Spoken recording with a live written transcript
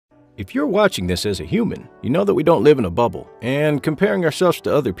If you're watching this as a human, you know that we don't live in a bubble, and comparing ourselves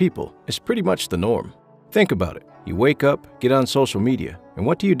to other people is pretty much the norm. Think about it. You wake up, get on social media, and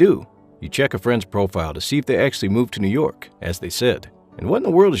what do? You check a friend's profile to see if they actually moved to New York, as they said. And what in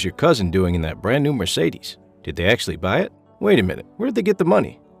the world is your cousin doing in that brand new Mercedes? Did they actually buy it? Wait a minute, where did they get the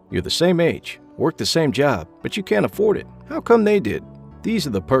money? You're the same age, work the same job, but you can't afford it. How come they did? These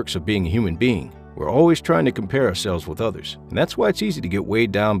are the perks of being a human being. We're always trying to compare ourselves with others, and that's why it's easy to get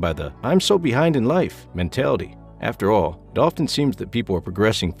weighed down by the "I'm so behind in life" mentality. After all, it often seems that people are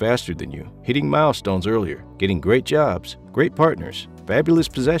progressing faster than you, hitting milestones earlier, getting great jobs, great partners, fabulous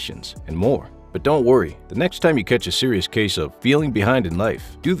possessions, and more. But don't worry, the next time you catch a serious case of feeling behind in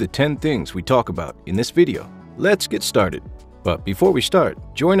life, do the 10 things we talk about in this video. Let's get started. But before we start,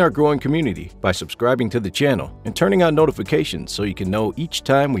 join our growing community by subscribing to the channel and turning on notifications so you can know each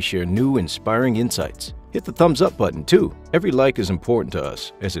time we share new inspiring insights. Hit the thumbs up button too. Every like is important to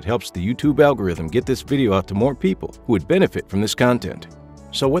us as it helps the YouTube algorithm get this video out to more people who would benefit from this content.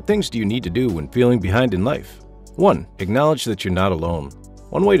 So what things do you need to do when feeling behind in life? 1. Acknowledge that you're not alone.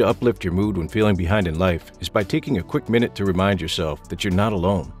 One way to uplift your mood when feeling behind in life is by taking a quick minute to remind yourself that you're not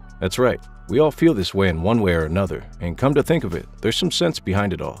alone. That's right. We all feel this way in one way or another, and come to think of it, there's some sense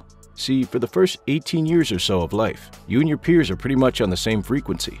behind it all. See, for the first 18 years or so of life, you and your peers are pretty much on the same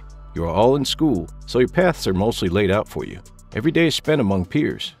frequency. You are all in school, so your paths are mostly laid out for you. Every day is spent among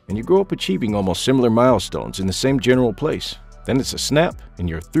peers, and you grow up achieving almost similar milestones in the same general place. Then it's a snap, and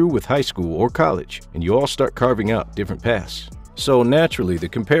you're through with high school or college, and you all start carving out different paths. So naturally, the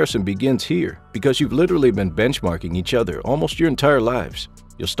comparison begins here, because you've literally been benchmarking each other almost your entire lives.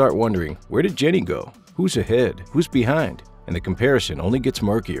 You'll start wondering, where did Jenny go? Who's ahead? Who's behind? And the comparison only gets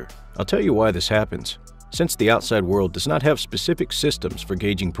murkier. I'll tell you why this happens. Since the outside world does not have specific systems for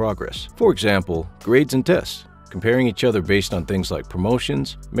gauging progress, for example, grades and tests, comparing each other based on things like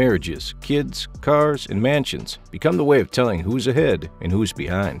promotions, marriages, kids, cars, and mansions become the way of telling who's ahead and who's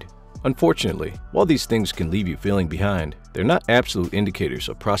behind. Unfortunately, while these things can leave you feeling behind, they're not absolute indicators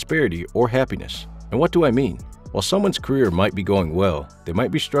of prosperity or happiness. And what do I mean? While someone's career might be going well, they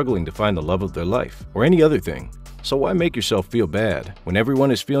might be struggling to find the love of their life or any other thing. So why make yourself feel bad when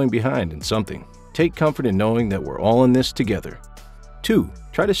everyone is feeling behind in something? Take comfort in knowing that we're all in this together. 2.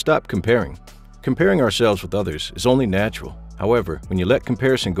 Try to stop comparing. Comparing ourselves with others is only natural. However, when you let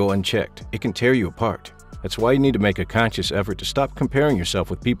comparison go unchecked, it can tear you apart. That's why you need to make a conscious effort to stop comparing yourself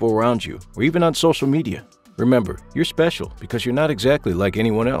with people around you or even on social media. Remember, you're special because you're not exactly like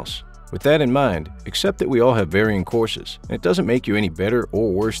anyone else. With that in mind, accept that we all have varying courses, and it doesn't make you any better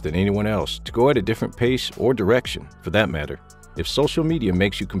or worse than anyone else to go at a different pace or direction, for that matter. If social media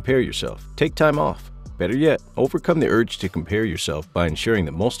makes you compare yourself, take time off. Better yet, overcome the urge to compare yourself by ensuring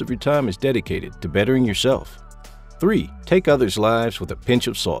that most of your time is dedicated to bettering yourself. 3. Take others' lives with a pinch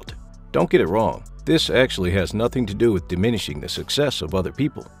of salt. Don't get it wrong, this actually has nothing to do with diminishing the success of other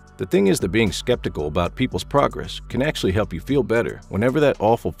people. The thing is that being skeptical about people's progress can actually help you feel better whenever that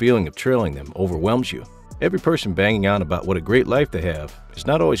awful feeling of trailing them overwhelms you. Every person banging on about what a great life they have is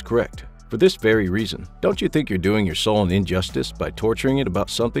not always correct. For this very reason, don't you think you're doing your soul an injustice by torturing it about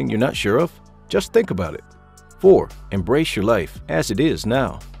something you're not sure of? Just think about it. 4. Embrace your life as it is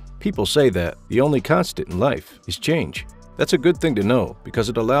now. People say that the only constant in life is change. That's a good thing to know because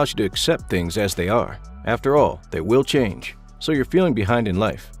it allows you to accept things as they are. After all, they will change. So you're feeling behind in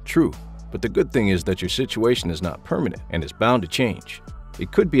life, true, but the good thing is that your situation is not permanent and is bound to change.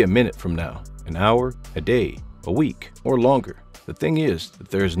 It could be a minute from now, an hour, a day, a week, or longer. The thing is that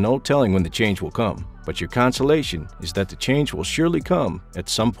there is no telling when the change will come, but your consolation is that the change will surely come at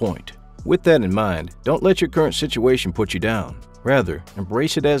some point. With that in mind, don't let your current situation put you down. Rather,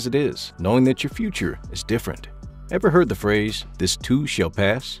 embrace it as it is, knowing that your future is different. Ever heard the phrase, "This too shall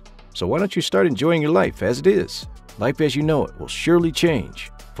pass"? So why don't you start enjoying your life as it is? Life as you know it will surely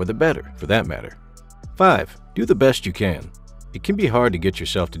change, for the better, for that matter. 5. Do the best you can. It can be hard to get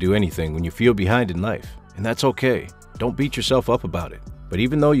yourself to do anything when you feel behind in life, and that's okay. Don't beat yourself up about it. But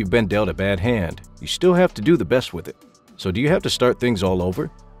even though you've been dealt a bad hand, you still have to do the best with it. So do you have to start things all over?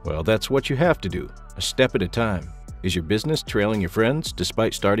 Well, that's what you have to do, a step at a time. Is your business trailing your friends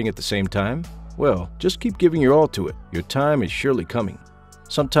despite starting at the same time? Well, just keep giving your all to it. Your time is surely coming.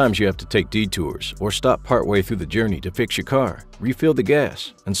 Sometimes you have to take detours or stop partway through the journey to fix your car, refill the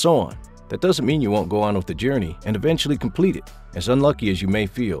gas, and so on. That doesn't mean you won't go on with the journey and eventually complete it. As unlucky as you may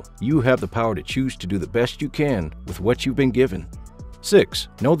feel, you have the power to choose to do the best you can with what you've been given. 6.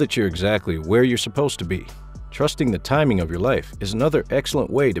 Know that you're exactly where you're supposed to be. Trusting the timing of your life is another excellent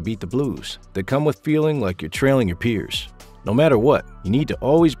way to beat the blues that come with feeling like you're trailing your peers. No matter what, you need to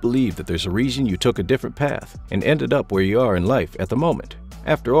always believe that there's a reason you took a different path and ended up where you are in life at the moment.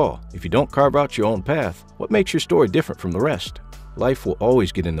 After all, if you don't carve out your own path, what makes your story different from the rest? Life will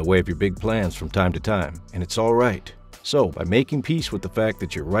always get in the way of your big plans from time to time, and it's all right. So, by making peace with the fact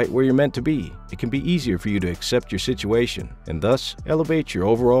that you're right where you're meant to be, it can be easier for you to accept your situation and thus elevate your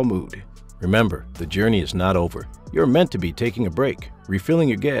overall mood. Remember, the journey is not over. You're meant to be taking a break, refilling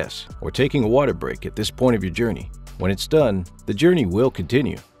your gas, or taking a water break at this point of your journey. When it's done, the journey will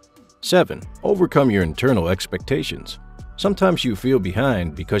continue. 7. Overcome your internal expectations. Sometimes you feel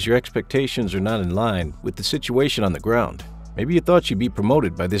behind because your expectations are not in line with the situation on the ground. Maybe you thought you'd be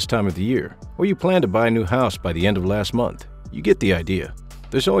promoted by this time of the year, or you plan to buy a new house by the end of last month. You get the idea.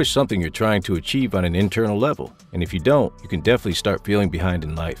 There's always something you're trying to achieve on an internal level, and if you don't, you can definitely start feeling behind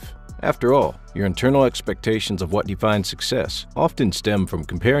in life. After all, your internal expectations of what defines success often stem from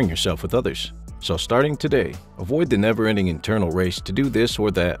comparing yourself with others. So starting today, avoid the never-ending internal race to do this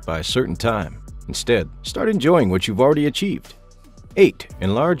or that by a certain time. Instead, start enjoying what you've already achieved. 8.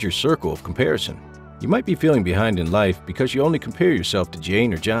 Enlarge your circle of comparison. You might be feeling behind in life because you only compare yourself to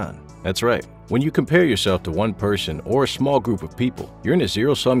Jane or John. That's right. When you compare yourself to one person or a small group of people, you're in a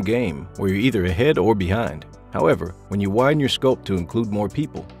zero-sum game where you're either ahead or behind. However, when you widen your scope to include more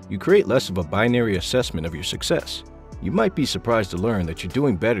people, you create less of a binary assessment of your success. You might be surprised to learn that you're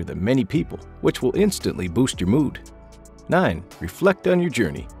doing better than many people, which will instantly boost your mood. 9. Reflect on your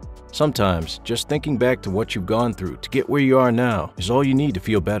journey. Sometimes, just thinking back to what you've gone through to get where you are now is all you need to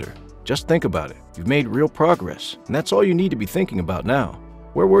feel better. Just think about it. You've made real progress, and that's all you need to be thinking about now.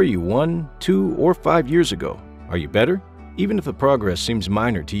 Where were you 1, 2, or 5 years ago? Are you better? Even if the progress seems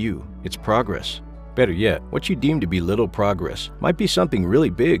minor to you, it's progress. Better yet, what you deem to be little progress might be something really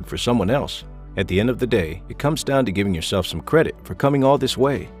big for someone else. At the end of the day, it comes down to giving yourself some credit for coming all this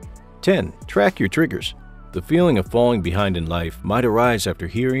way. 10. Track your triggers. The feeling of falling behind in life might arise after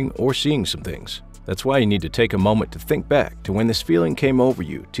hearing or seeing some things. That's why you need to take a moment to think back to when this feeling came over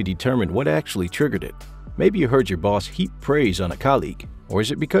you to determine what actually triggered it. Maybe you heard your boss heap praise on a colleague, or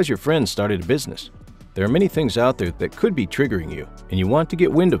is it because your friend started a business? There are many things out there that could be triggering you, and you want to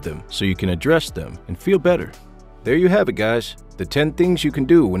get wind of them so you can address them and feel better. There you have it, guys. The 10 things you can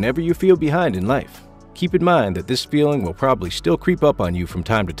do whenever you feel behind in life. Keep in mind that this feeling will probably still creep up on you from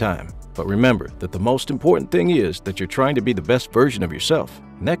time to time, but remember that the most important thing is that you're trying to be the best version of yourself,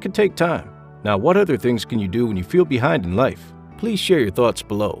 and that can take time. Now, what other things can you do when you feel behind in life? Please share your thoughts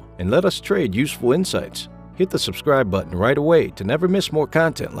below and let us trade useful insights. Hit the subscribe button right away to never miss more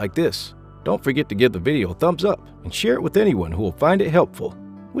content like this. Don't forget to give the video a thumbs up and share it with anyone who will find it helpful.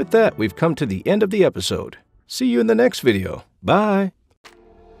 With that, we've come to the end of the episode. See you in the next video. Bye!